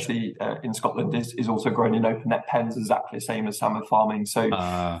trout, especially in Scotland, is also grown in open net pens, exactly the same as salmon farming. So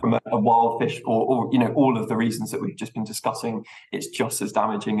from a wild fish, or all of the reasons that we've just been discussing, it's just as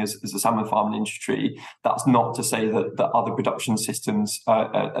damaging as the salmon farming industry. That's not to say that other production systems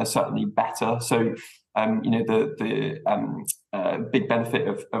are certainly better. So the big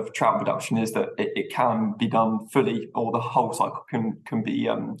benefit of trout production is that it can be done fully, or the whole cycle can be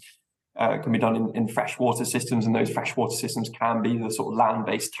done in freshwater systems, and those freshwater systems can be the sort of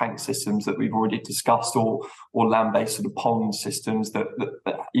land-based tank systems that we've already discussed, or land-based sort of pond systems that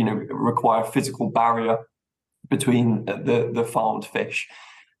require a physical barrier between the farmed fish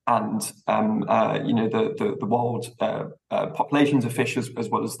and the wild populations of fish, as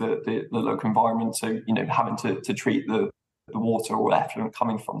well as the local environment. So having to treat the water or effluent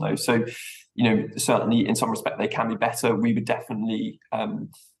coming from those. So certainly in some respect they can be better. We would definitely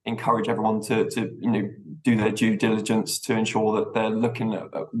encourage everyone to do their due diligence to ensure that they're looking at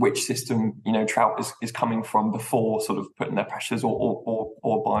which system trout is coming from before sort of putting their pressures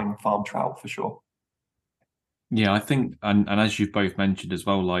or buying farm trout, for sure. Yeah, I think, and as you've both mentioned as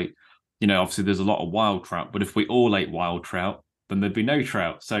well, like, obviously there's a lot of wild trout, but if we all ate wild trout, then there'd be no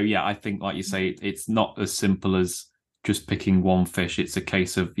trout. So yeah, I think, like you say, it's not as simple as just picking one fish. It's a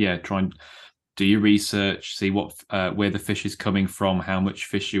case of, try and do your research, see what where the fish is coming from, how much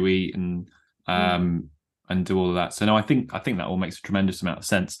fish you eat, and do all of that. So no, I think that all makes a tremendous amount of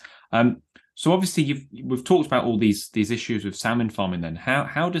sense. So obviously we've talked about all these issues with salmon farming. Then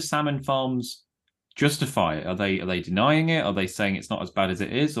how do salmon farms justify it? Are they denying it? Are they saying it's not as bad as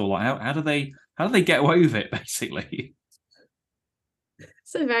it is? Or like how do they get away with it, basically?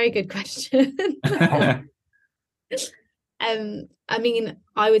 It's a very good question. I mean,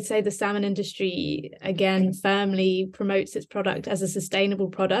 I would say the salmon industry, again, firmly promotes its product as a sustainable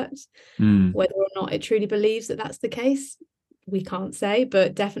product. Whether or not it truly believes that that's the case, we can't say,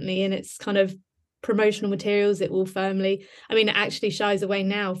 but definitely in its kind of promotional materials, it will firmly, it actually shies away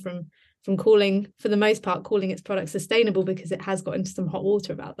now from calling, for the most part, calling its product sustainable, because it has got into some hot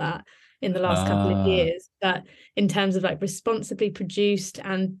water about that in the last couple of years. But in terms of like responsibly produced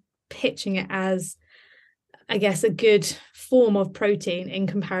and pitching it as, I guess, a good form of protein in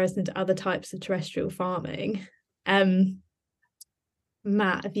comparison to other types of terrestrial farming.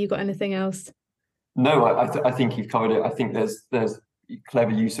 Matt, have you got anything else? No, I think you've covered it. I think there's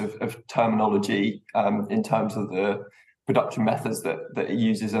clever use of terminology in terms of the production methods that it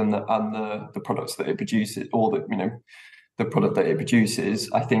uses and the products that it produces, or the product that it produces.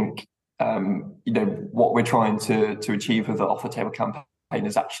 I think what we're trying to achieve with the off the table campaign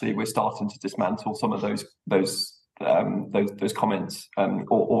is actually we're starting to dismantle some of those comments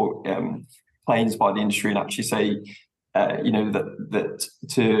or claims by the industry, and actually say that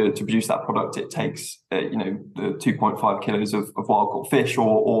to produce that product it takes the 2.5 kilos of wild caught fish,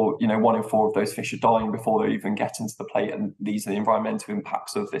 or 1 in 4 of those fish are dying before they even get into the plate, and these are the environmental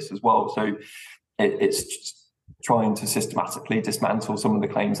impacts of this as well. So it's just trying to systematically dismantle some of the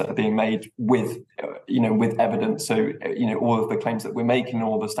claims that are being made with evidence. So all of the claims that we're making,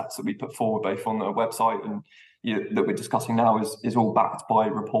 all the stats that we put forward both on the website and that we're discussing now is all backed by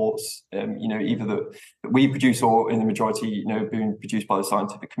reports, either that we produce, or in the majority, being produced by the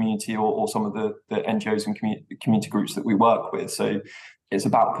scientific community or some of the NGOs and community groups that we work with. So it's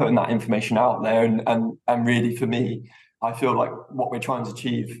about putting that information out there, and really for me, I feel like what we're trying to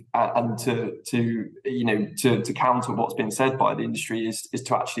achieve and to counter what's been said by the industry is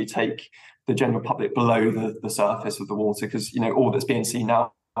to actually take the general public below the surface of the water, because all that's being seen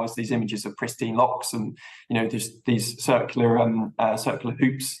now is these images of pristine locks and just these circular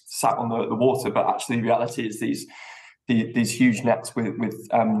hoops sat on the water, but actually the reality is these huge nets with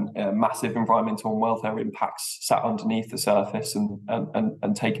massive environmental and welfare impacts sat underneath the surface,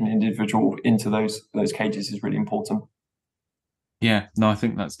 and taking the individual into those cages is really important. Yeah, no, I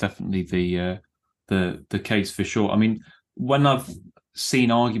think that's definitely the case for sure. I mean, when I've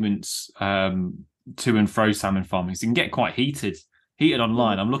seen arguments to and fro salmon farming, it can get quite heated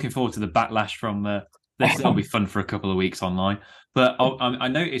online. I'm looking forward to the backlash from this. It'll be fun for a couple of weeks online. But I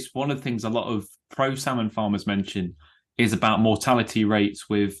noticed one of the things a lot of pro salmon farmers mention is about mortality rates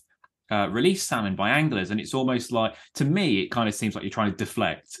with released salmon by anglers, and it's almost like, to me, it kind of seems like you're trying to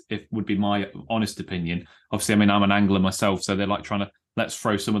deflect. It would be my honest opinion. Obviously, I mean, I'm an angler myself, so they're like trying to let's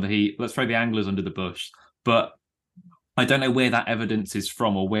throw the anglers under the bush. But I don't know where that evidence is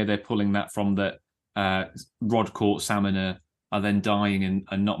from, or where they're pulling that from, that rod caught salmon are then dying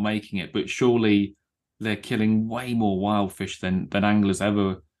and not making it. But surely they're killing way more wild fish than anglers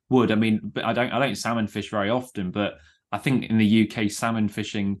ever would. I mean, but I don't salmon fish very often, but I think in the UK salmon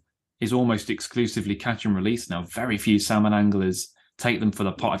fishing is almost exclusively catch and release now. Very few salmon anglers take them for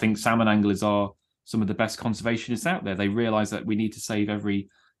the pot. I think salmon anglers are some of the best conservationists out there. They realise that we need to save every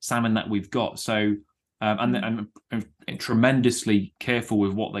salmon that we've got. So and tremendously careful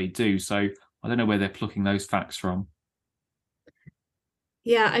with what they do. So I don't know where they're plucking those facts from.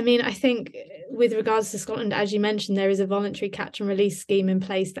 Yeah, I mean, I think with regards to Scotland, as you mentioned, there is a voluntary catch and release scheme in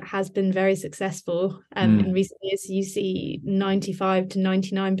place that has been very successful. In recent years, you see 95 to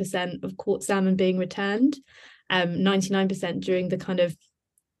 99% of caught salmon being returned, 99% during the kind of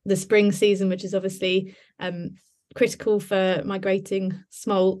the spring season, which is obviously critical for migrating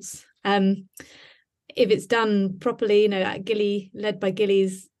smolts. If it's done properly, at Gilly, led by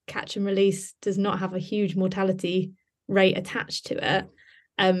Gillies, catch and release does not have a huge mortality rate attached to it.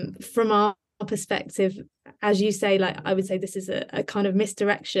 From our perspective, as you say, like I would say this is a kind of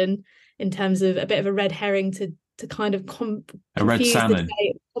misdirection in terms of a bit of a red herring to kind of a red salmon,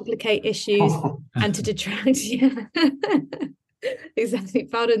 complicate issues and to detract. Yeah, exactly.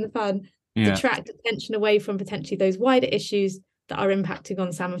 Pardon the pun. Yeah. Detract attention away from potentially those wider issues that are impacting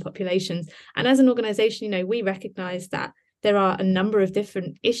on salmon populations. And as an organisation, we recognise that there are a number of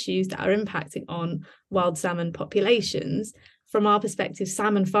different issues that are impacting on wild salmon populations. From our perspective,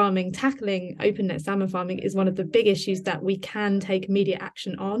 salmon farming, tackling open net salmon farming is one of the big issues that we can take immediate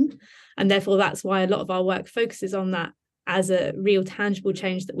action on. And therefore, that's why a lot of our work focuses on that as a real tangible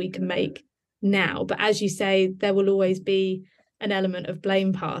change that we can make now. But as you say, there will always be an element of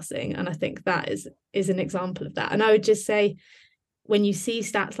blame passing. And I think that is an example of that. And I would just say, when you see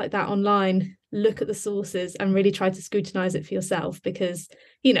stats like that online, look at the sources and really try to scrutinize it for yourself, because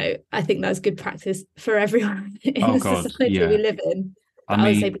I think that's good practice for everyone in the society we live in. But I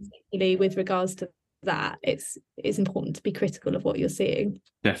would say, particularly with regards to that, it's important to be critical of what you're seeing.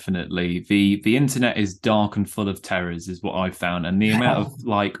 Definitely. The internet is dark and full of terrors, is what I've found, and the amount of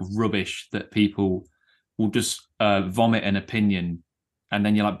like rubbish that people will just vomit an opinion. And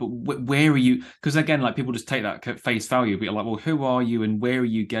then you're like, but where are you? Because again, like people just take that at face value, but you're like, well, who are you and where are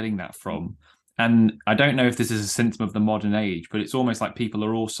you getting that from? And I don't know if this is a symptom of the modern age, but it's almost like people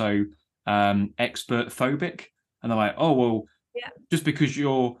are also expert phobic. And they're like, oh, well, just because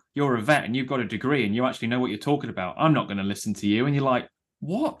you're a vet and you've got a degree and you actually know what you're talking about, I'm not going to listen to you. And you're like,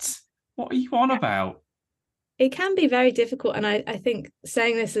 what? What are you on about? It can be very difficult. And I think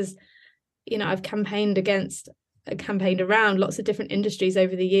saying this is, I've campaigned against campaigned around lots of different industries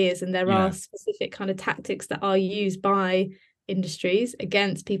over the years, and there are specific kind of tactics that are used by industries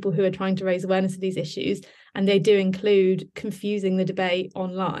against people who are trying to raise awareness of these issues, and they do include confusing the debate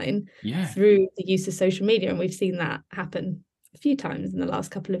online through the use of social media, and we've seen that happen a few times in the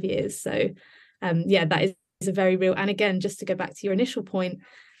last couple of years. So that is a very real, and again, just to go back to your initial point,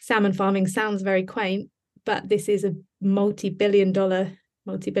 salmon farming sounds very quaint, but this is a multi-billion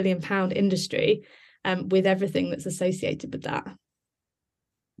pound industry, with everything that's associated with that.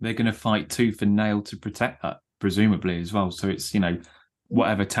 They're going to fight tooth and nail to protect that, presumably, as well. So it's,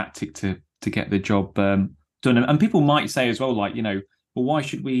 whatever tactic to get the job done. And people might say as well, like, well, why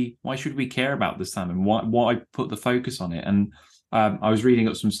should we care about the salmon? Why put the focus on it? And I was reading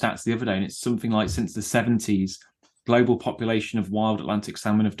up some stats the other day, and it's something like since the 70s, global population of wild Atlantic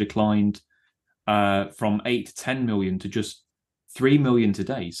salmon have declined from 8 to 10 million to just 3 million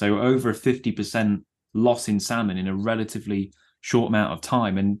today. So over a 50% loss in salmon in a relatively short amount of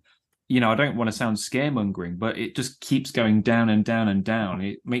time. And, I don't want to sound scaremongering, but it just keeps going down and down and down.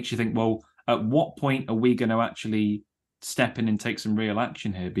 It makes you think, well, at what point are we going to actually step in and take some real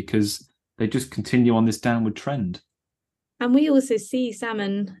action here? Because they just continue on this downward trend. And we also see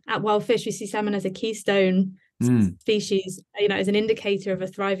salmon at Wild Fish. We see salmon as a keystone species, as an indicator of a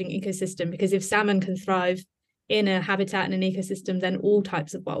thriving ecosystem, because if salmon can thrive in a habitat and an ecosystem, then all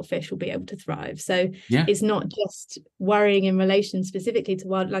types of wild fish will be able to thrive. So it's not just worrying in relation specifically to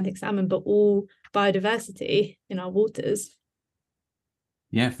wild Atlantic salmon, but all biodiversity in our waters.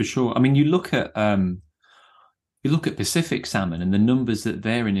 Yeah, for sure. I mean, you look at Pacific salmon and the numbers that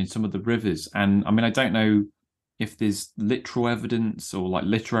they're in some of the rivers, and I mean, I don't know if there's literal evidence or like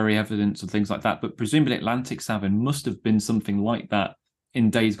literary evidence and things like that, but presumably Atlantic salmon must have been something like that in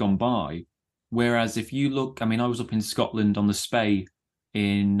days gone by. Whereas if you look, I mean, I was up in Scotland on the Spey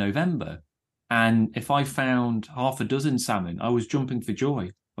in November, and if I found half a dozen salmon, I was jumping for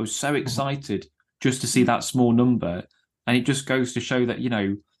joy. I was so excited just to see that small number. And it just goes to show that,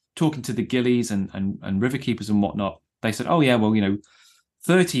 talking to the gillies and river keepers and whatnot, they said, oh, yeah, well,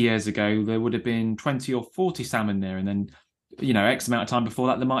 30 years ago, there would have been 20 or 40 salmon there. And then, X amount of time before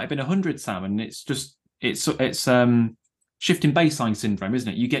that, there might have been 100 salmon. It's shifting baseline syndrome,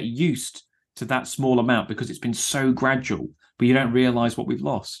 isn't it? You get used to that small amount because it's been so gradual, but you don't realise what we've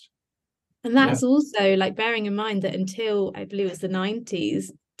lost. And that's also like bearing in mind that until I believe it was the 90s,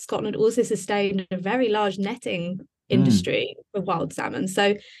 Scotland also sustained a very large netting industry for wild salmon.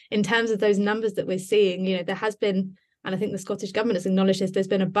 So in terms of those numbers that we're seeing, there has been, and I think the Scottish government has acknowledged this, there's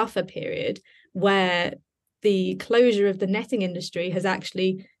been a buffer period where the closure of the netting industry has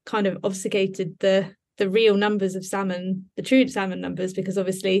actually kind of obfuscated the real numbers of salmon, the true salmon numbers, because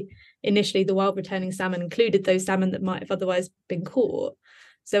obviously initially the wild returning salmon included those salmon that might have otherwise been caught.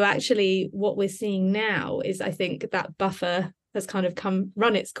 So actually what we're seeing now is, I think, that buffer has kind of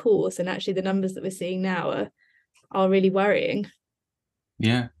run its course, and actually the numbers that we're seeing now are really worrying.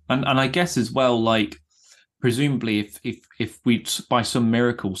 Yeah. And I guess as well, like, presumably if we, by some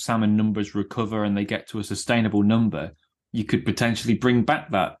miracle, salmon numbers recover and they get to a sustainable number, you could potentially bring back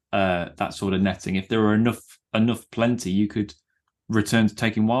that sort of netting. If there were enough plenty, you could return to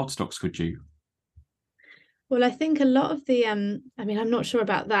taking wild stocks, could you? Well, I think a lot of the I'm not sure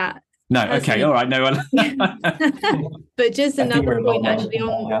about that. No, okay, all right, no. But just another point actually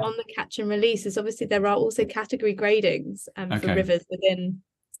on the catch and release is obviously there are also category gradings for rivers within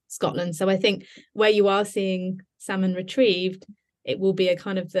Scotland. So I think where you are seeing salmon retrieved, it will be a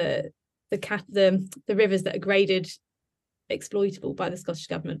kind of the rivers that are graded exploitable by the Scottish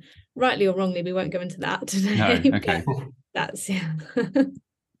government, rightly or wrongly. We won't go into that today. No, okay. That's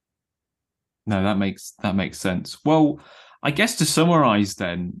No, that makes sense. Well, I guess to summarize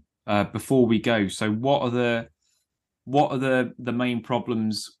then, before we go, so what are the main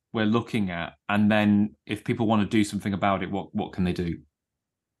problems we're looking at, and then if people want to do something about it, what can they do?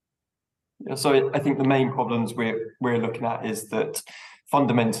 Yeah, so I think the main problems we're looking at is that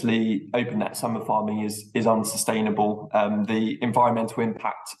fundamentally open net salmon farming is unsustainable. The environmental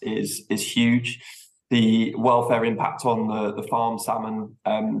impact is huge. The welfare impact on the farm salmon,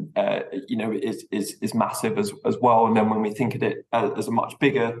 is massive as well. And then when we think of it as a much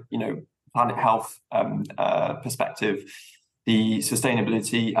bigger, planet health perspective, the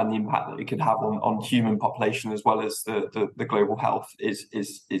sustainability and the impact that it could have on human population as well as the global health is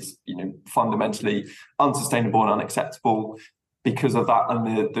fundamentally unsustainable and unacceptable because of that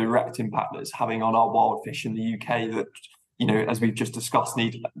and the direct impact that it's having on our wild fish in the UK that, as we've just discussed,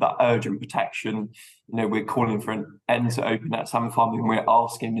 need that urgent protection. We're calling for an end to open net salmon farming. We're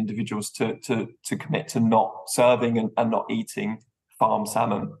asking individuals to commit to not serving and not eating farm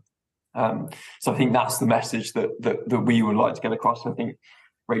salmon. So I think that's the message that we would like to get across. I think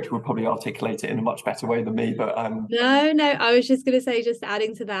Rachel would probably articulate it in a much better way than me, but No, I was just going to say, just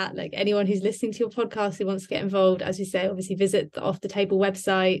adding to that, like anyone who's listening to your podcast who wants to get involved, as you say, obviously visit the Off the Table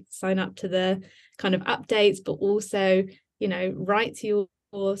website, sign up to the kind of updates, but also, write to your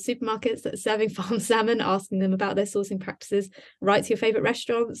supermarkets that are serving farm salmon, asking them about their sourcing practices, write to your favorite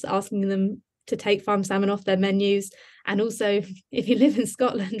restaurants, asking them to take farm salmon off their menus. And also, if you live in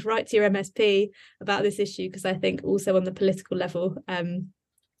Scotland, write to your MSP about this issue, because I think also on the political level,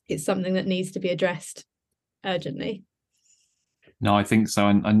 it's something that needs to be addressed urgently. No, I think so,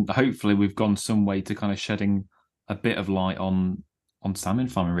 and hopefully we've gone some way to kind of shedding a bit of light on salmon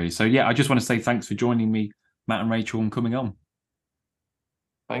farming, really. So yeah, I just want to say thanks for joining me, Matt and Rachel, and coming on.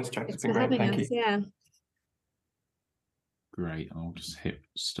 Thanks, Jack. Thanks It's been for great. having Thank us. you. Yeah. Great. I'll just hit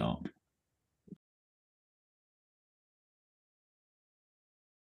stop.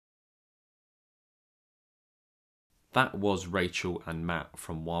 That was Rachel and Matt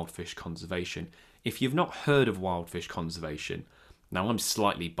from Wildfish Conservation. If you've not heard of Wildfish Conservation, now I'm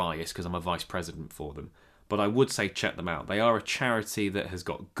slightly biased because I'm a vice president for them, but I would say check them out. They are a charity that has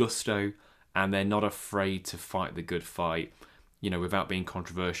got gusto, and they're not afraid to fight the good fight. Without being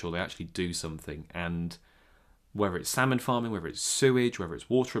controversial, they actually do something. And whether it's salmon farming, whether it's sewage, whether it's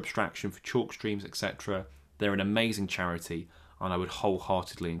water abstraction for chalk streams, etc., they're an amazing charity, and I would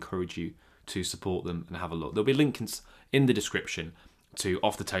wholeheartedly encourage you to support them and have a look. There'll be links in the description to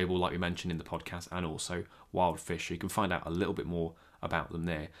Off the Table, like we mentioned in the podcast, and also Wildfish, so you can find out a little bit more about them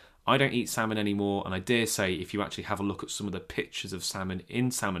there. I don't eat salmon anymore, and I dare say if you actually have a look at some of the pictures of salmon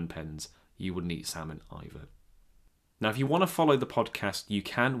in salmon pens, you wouldn't eat salmon either. Now, if you want to follow the podcast, you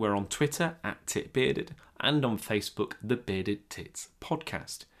can. We're on Twitter @TitBearded and on Facebook, The Bearded Tits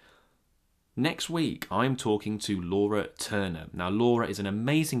Podcast. Next week, I'm talking to Laura Turner. Now, Laura is an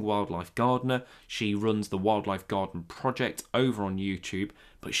amazing wildlife gardener. She runs the Wildlife Garden Project over on YouTube,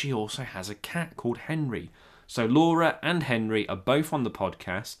 but she also has a cat called Henry. So Laura and Henry are both on the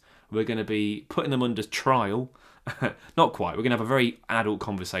podcast. We're going to be putting them under trial. Not quite. We're going to have a very adult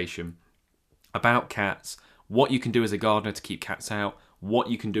conversation about cats, what you can do as a gardener to keep cats out, what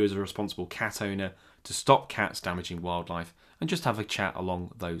you can do as a responsible cat owner to stop cats damaging wildlife, and just have a chat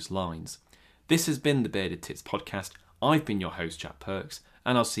along those lines. This has been the Bearded Tits Podcast. I've been your host, Jack Perks,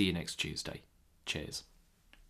 and I'll see you next Tuesday. Cheers.